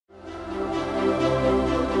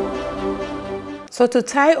So to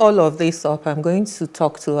tie all of this up, I'm going to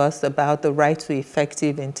talk to us about the right to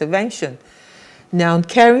effective intervention. Now,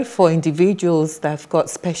 caring for individuals that have got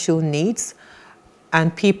special needs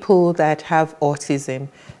and people that have autism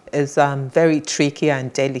is very tricky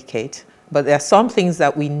and delicate. But there are some things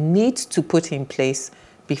that we need to put in place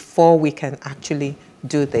before we can actually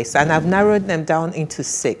do this. And I've narrowed them down into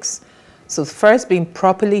 6. So first, being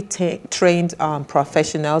properly trained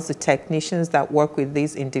professionals, the technicians that work with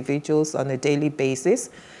these individuals on a daily basis,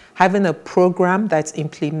 having a program that's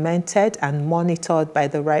implemented and monitored by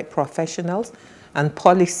the right professionals, and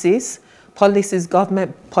policies,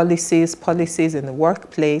 government policies, policies in the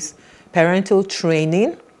workplace, parental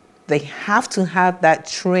training. They have to have that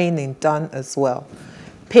training done as well.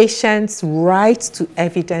 Patients' right to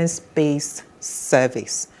evidence-based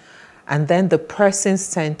service, and then the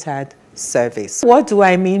person-centered service. What do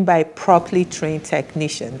I mean by properly trained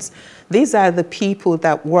technicians? These are the people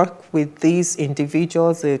that work with these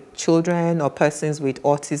individuals, the children or persons with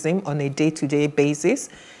autism on a day-to-day basis,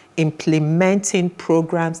 implementing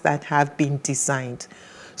programs that have been designed.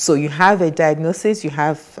 So you have a diagnosis, you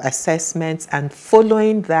have assessments, and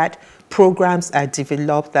following that, programs are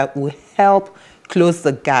developed that will help close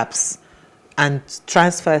the gaps and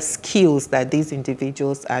transfer skills that these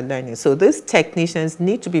individuals are learning. So these technicians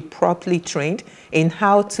need to be properly trained in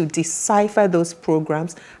how to decipher those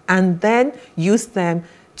programs and then use them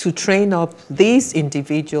to train up these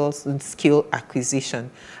individuals in skill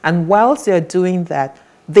acquisition. And whilst they're doing that,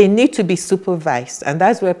 they need to be supervised, and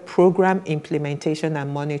that's where program implementation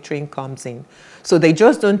and monitoring comes in. So they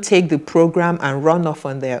just don't take the program and run off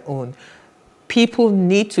on their own. People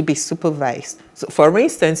need to be supervised. So for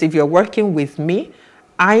instance, if you're working with me,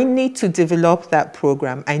 I need to develop that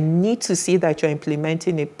program. I need to see that you're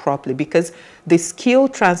implementing it properly, because the skill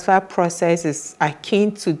transfer process is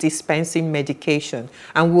akin to dispensing medication.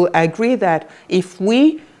 And we'll agree that if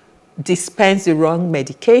we dispense the wrong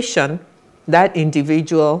medication, that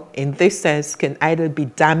individual, in this sense, can either be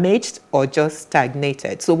damaged or just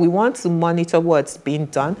stagnated. So we want to monitor what's being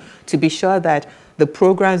done to be sure that the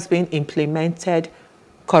program is being implemented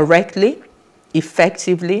correctly,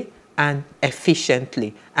 effectively, and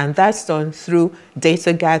efficiently. And that's done through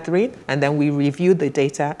data gathering, and then we review the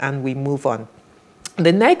data and we move on.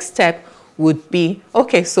 The next step would be,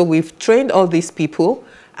 okay, so we've trained all these people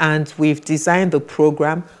and we've designed the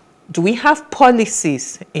program. Do we have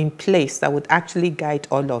policies in place that would actually guide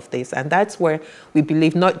all of this? And that's where we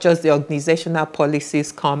believe not just the organizational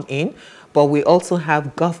policies come in, but we also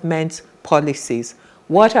have government policies.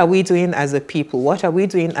 What are we doing as a people? What are we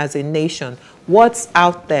doing as a nation? What's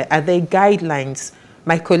out there? Are there guidelines?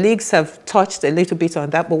 My colleagues have touched a little bit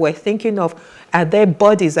on that, but we're thinking of, are there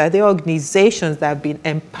bodies, are there organizations that have been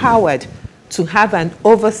empowered to have an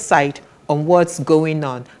oversight on what's going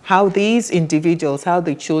on, how these individuals, how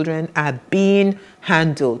the children are being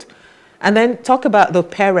handled? And then talk about the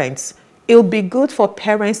parents. It'll be good for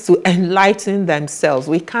parents to enlighten themselves.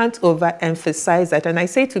 We can't overemphasize that. And I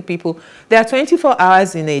say to people, there are 24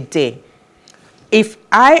 hours in a day. If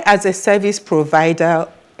I, as a service provider,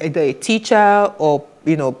 a teacher, or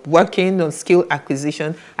working on skill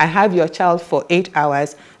acquisition, I have your child for 8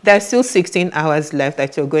 hours, there's still 16 hours left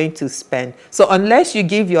that you're going to spend. So unless you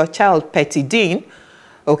give your child petidine,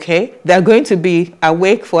 okay, they're going to be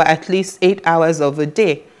awake for at least 8 hours of a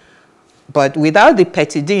day. But without the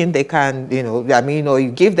petidine, they can, or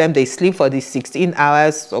you give them, they sleep for the 16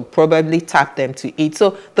 hours, or probably tap them to eat.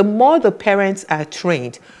 So the more the parents are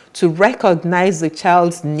trained to recognize the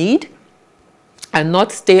child's need and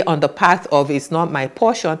not stay on the path of it's not my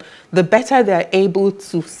portion, the better they're able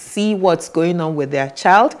to see what's going on with their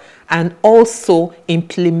child and also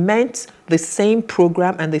implement the same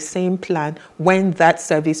program and the same plan when that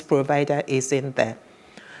service provider is in there.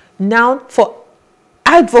 Now, for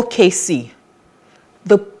advocacy,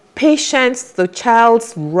 the patient's, the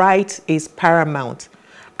child's right is paramount,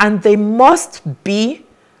 and they must be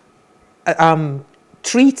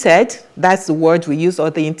treated, that's the word we use, or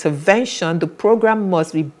the intervention, the program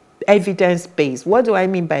must be evidence-based. What do I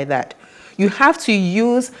mean by that? You have to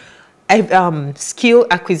use skill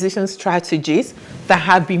acquisition strategies that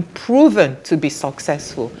have been proven to be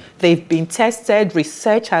successful. They've been tested,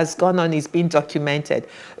 research has gone on, it's been documented.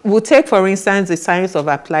 We'll take, for instance, the science of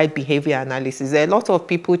applied behavior analysis. There are a lot of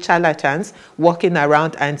people, charlatans, walking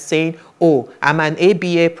around and saying, oh, I'm an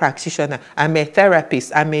ABA practitioner, I'm a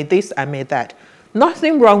therapist, I'm a this, I'm a that.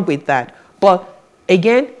 Nothing wrong with that. But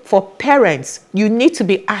again, for parents, you need to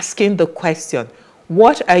be asking the question,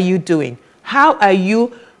 what are you doing? How are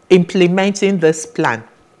you implementing this plan?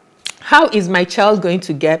 How is my child going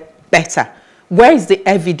to get better? Where is the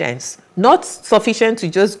evidence? Not sufficient to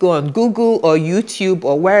just go on Google or YouTube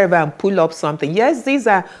or wherever and pull up something. Yes, these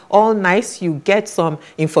are all nice. You get some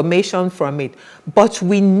information from it. But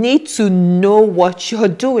we need to know what you're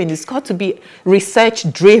doing. It's got to be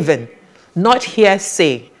research driven, not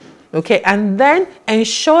hearsay. Okay, and then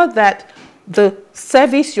ensure that the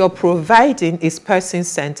service you're providing is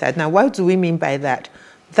person-centered. Now, what do we mean by that?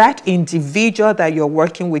 That individual that you're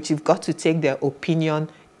working with, you've got to take their opinion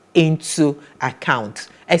into account,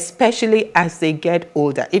 especially as they get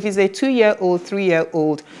older. If it's a 2-year-old,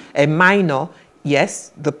 3-year-old, a minor,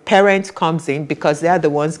 yes, the parent comes in because they are the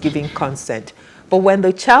ones giving consent. But when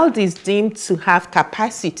the child is deemed to have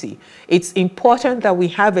capacity, it's important that we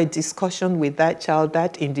have a discussion with that child,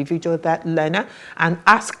 that individual, that learner, and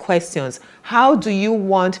ask questions. How do you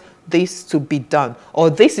want this to be done? Or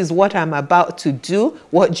this is what I'm about to do.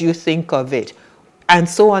 What do you think of it? And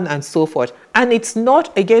so on and so forth. And it's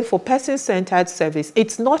not, again, for person-centered service,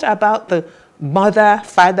 it's not about the mother,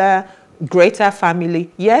 father, greater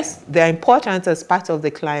family. Yes, they're important as part of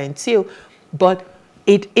the clientele, but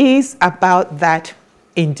it is about that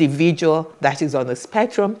individual that is on the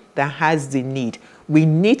spectrum that has the need. We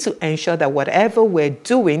need to ensure that whatever we're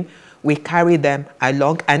doing, we carry them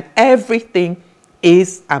along, and everything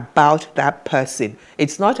is about that person.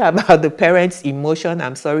 It's not about the parent's emotion,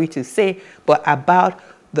 I'm sorry to say, but about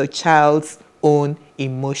the child's own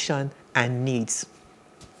emotion and needs.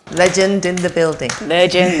 Legend in the building.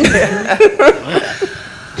 Legend.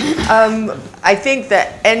 I think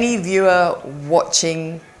that any viewer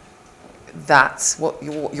watching that, what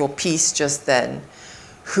your piece just then,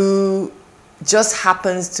 who just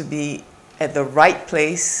happens to be at the right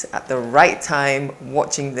place at the right time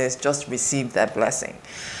watching this, just received their blessing.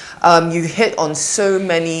 You hit on so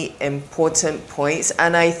many important points,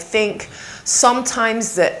 and I think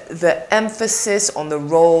sometimes the emphasis on the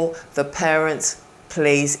role the parent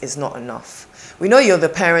plays is not enough. We know you're the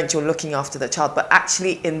parent, you're looking after the child, but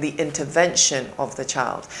actually in the intervention of the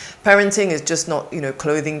child. Parenting is just not,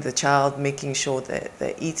 clothing the child, making sure that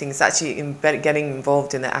they're eating. It's actually getting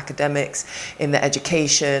involved in the academics, in the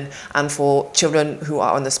education, and for children who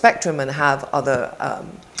are on the spectrum and have other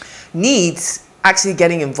needs, actually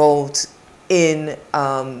getting involved in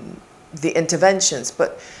the interventions.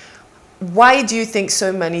 But why do you think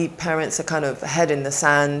so many parents are kind of head in the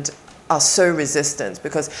sand, are so resistant?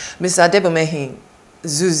 Because Mr. Adebomehin,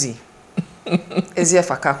 Zuzi,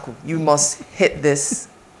 Eziafakaku, you must hit this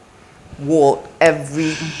wall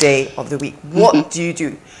every day of the week. What do you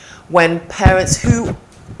do when parents who,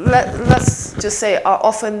 let's just say, are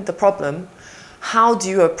often the problem? How do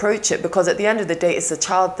you approach it? Because at the end of the day, it's the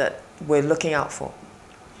child that we're looking out for.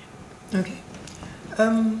 Okay.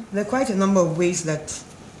 There are quite a number of ways that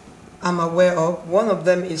I'm aware of. One of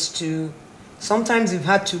them is to, sometimes we've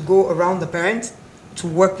had to go around the parent to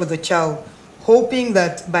work with the child, hoping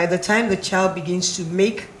that by the time the child begins to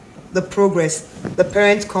make the progress, the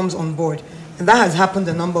parent comes on board. And that has happened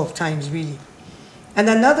a number of times, really. And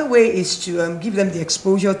another way is to give them the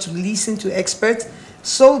exposure to listen to experts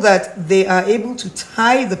so that they are able to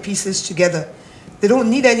tie the pieces together. They don't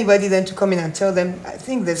need anybody then to come in and tell them, I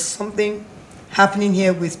think there's something happening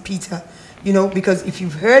here with Peter. Because if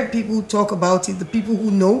you've heard people talk about it, the people who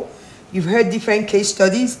know, you've heard different case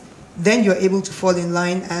studies, then you're able to fall in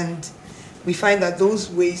line, and we find that those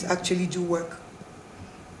ways actually do work.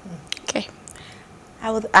 Okay. I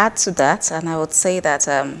would add to that, and I would say that,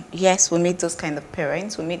 yes, we meet those kind of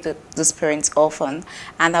parents. We meet those parents often,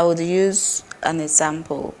 and I would use an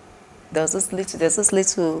example. There's this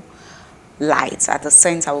little lights at the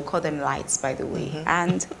center. We'll call them lights, by the way.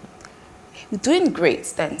 And we're doing great.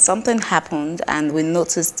 Then something happened, and we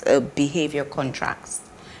noticed a behavior contrast.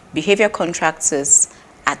 Behavior contracts is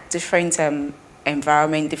at different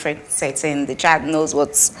environment, different setting. The child knows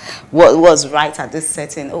what was right at this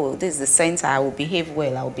setting. Oh, this is the center. I will behave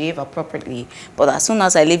well. I will behave appropriately. But as soon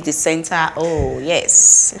as I leave the center, oh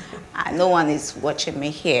yes, no one is watching me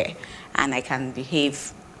here, and I can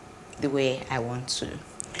behave the way I want to.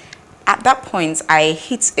 At that point, I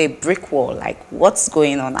hit a brick wall. Like, what's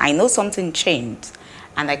going on? I know something changed,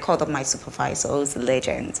 and I called up my supervisor, who's a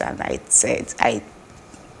legend, and I said, I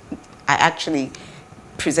actually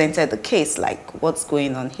presented the case, like, what's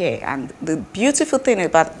going on here? And the beautiful thing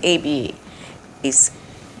about ABA is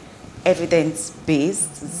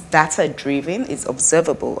evidence-based, it's data-driven, it's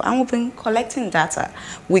observable, and we've been collecting data.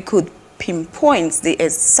 We could pinpoint the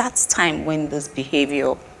exact time when this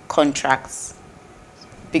behavior contracts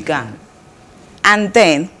began. And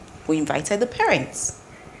then we invited the parents.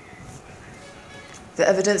 The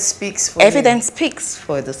evidence speaks for Evidence speaks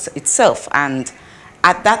for itself. And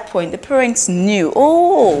at that point, the parents knew,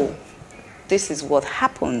 oh, this is what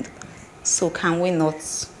happened. So can we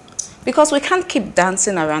not? Because we can't keep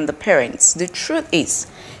dancing around the parents. The truth is,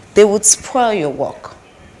 they would spoil your work.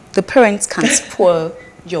 The parents can spoil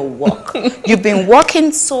your work. You've been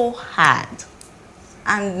working so hard,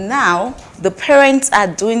 and now the parents are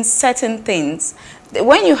doing certain things.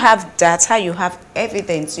 When you have data, you have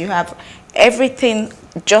evidence, you have everything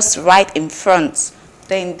just right in front,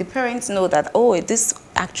 then the parents know that, oh, this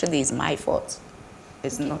actually is my fault.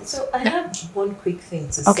 It's not. So I have one quick thing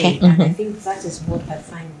to say, and I think that is what I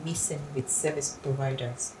find missing with service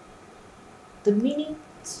providers. The minute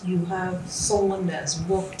you have someone that's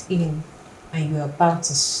walked in and you're about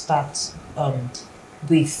to start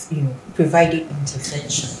with, providing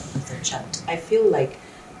intervention with the child, I feel like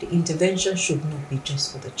the intervention should not be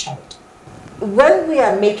just for the child. When we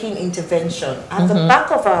are making intervention, at the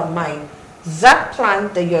back of our mind, that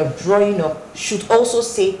plan that you're drawing up should also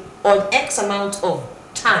say on X amount of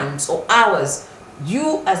times or hours,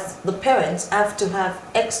 you as the parents have to have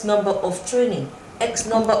X number of training, X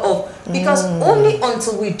number of, because only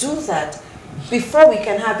until we do that, before we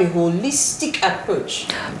can have a holistic approach.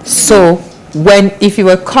 So if you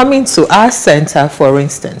were coming to our center, for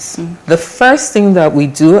instance, the first thing that we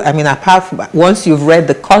do, I mean, apart from once you've read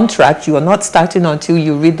the contract, you are not starting until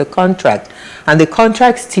you read the contract. And the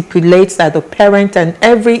contract stipulates that the parent and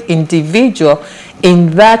every individual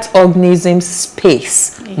in that organism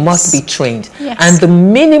space must be trained. Yes. And the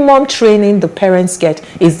minimum training the parents get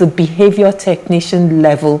is the behavior technician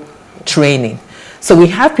level training. So we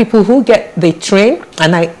have people who they train,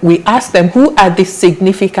 and we ask them, who are the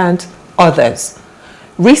significant others?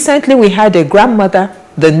 Recently, we had a grandmother,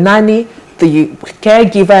 the nanny, the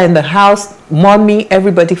caregiver in the house, mommy,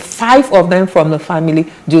 everybody, 5 of them from the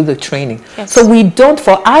family do the training. Yes. So we don't,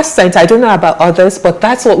 for our center, I don't know about others, but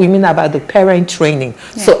that's what we mean about the parent training.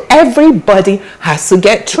 Yeah. So everybody has to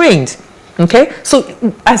get trained. Okay?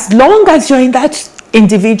 So as long as you're in that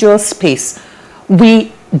individual space,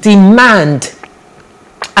 we demand,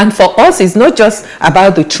 and for us, it's not just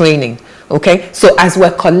about the training. Okay, so as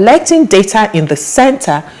we're collecting data in the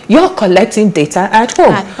center, you're collecting data at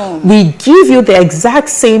home. We give you the exact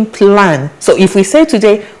same plan. So if we say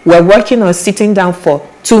today, we're working on sitting down for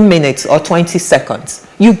 2 minutes or 20 seconds,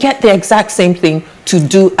 you get the exact same thing to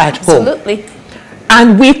do at home. Absolutely.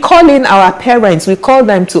 And we call in our parents, we call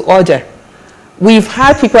them to order. We've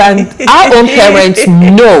had people, and our own parents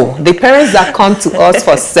know, the parents that come to us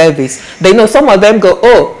for service, they know. Some of them go,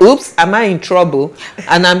 oh, oops, am I in trouble?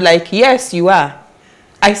 And I'm like, yes, you are.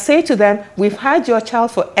 I say to them, we've had your child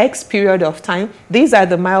for X period of time. These are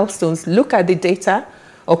the milestones. Look at the data,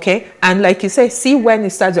 okay? And like you say, see when it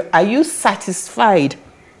starts. Are you satisfied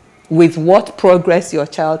with what progress your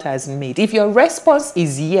child has made? If your response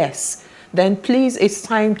is yes, then please, it's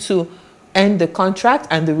time to end the contract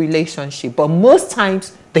and the relationship. But most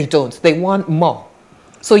times they don't. They want more.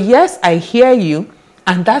 So yes, I hear you,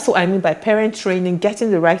 and that's what I mean by parent training, getting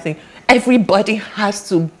the right thing. Everybody has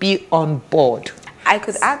to be on board. I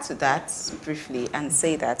could add to that briefly and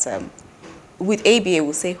say that with ABA,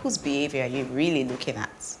 we'll say, whose behavior are you really looking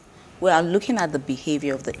at? We are looking at the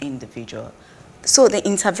behavior of the individual. So the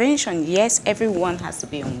intervention, yes, everyone has to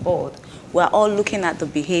be on board. We're all looking at the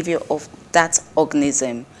behavior of that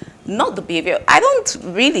organism. Not the behavior. I don't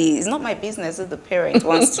really, it's not my business if the parent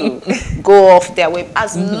wants to go off their way.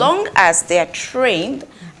 As long as they're trained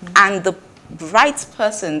and the right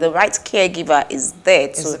person, the right caregiver is there.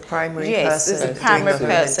 Is the primary person. Yes, is the primary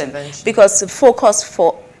person. Because the focus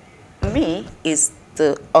for me is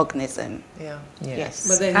the organism. Yeah. Yes.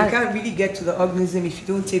 But then you can't really get to the organism if you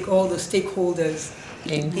don't take all the stakeholders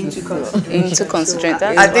into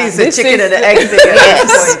consideration. I think it's the chicken and the egg thing.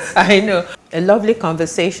 Yes, I know. A lovely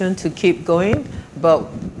conversation to keep going, but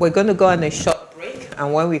we're going to go on a short break,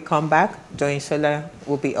 and when we come back, Doyinsola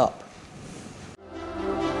will be up.